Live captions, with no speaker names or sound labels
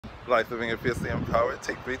Life Living It Fiercely Empowered,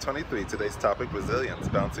 take 323. Today's topic, resilience,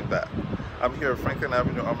 bouncing back. I'm here at Franklin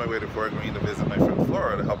Avenue on my way to Fort Greene to visit my friend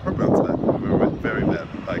Flora to help her bounce back from a very bad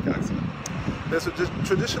bike accident. There's a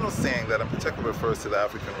traditional saying that in particular refers to the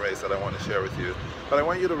African race that I want to share with you, but I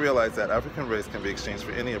want you to realize that African race can be exchanged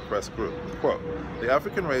for any oppressed group. Quote, "The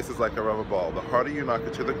African race is like a rubber ball. The harder you knock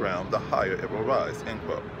it to the ground, the higher it will rise," end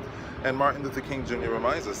quote. And Martin Luther King Jr.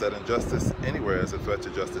 reminds us that injustice anywhere is a threat to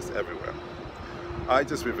justice everywhere. I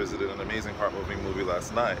just revisited an amazing heart-moving movie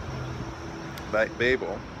last night,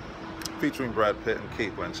 Babel, featuring Brad Pitt and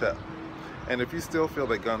Kate Blanchett. And if you still feel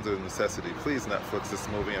that guns are a necessity, please Netflix this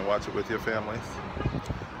movie and watch it with your families.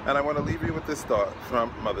 And I want to leave you with this thought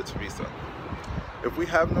from Mother Teresa. If we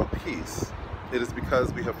have no peace, it is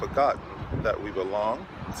because we have forgotten that we belong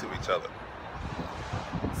to each other.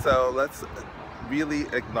 So let's really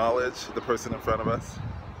acknowledge the person in front of us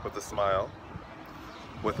with a smile,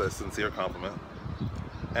 with a sincere compliment.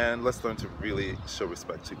 And let's learn to really show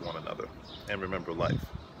respect to one another. And remember, life,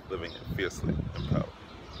 living it fiercely empowered.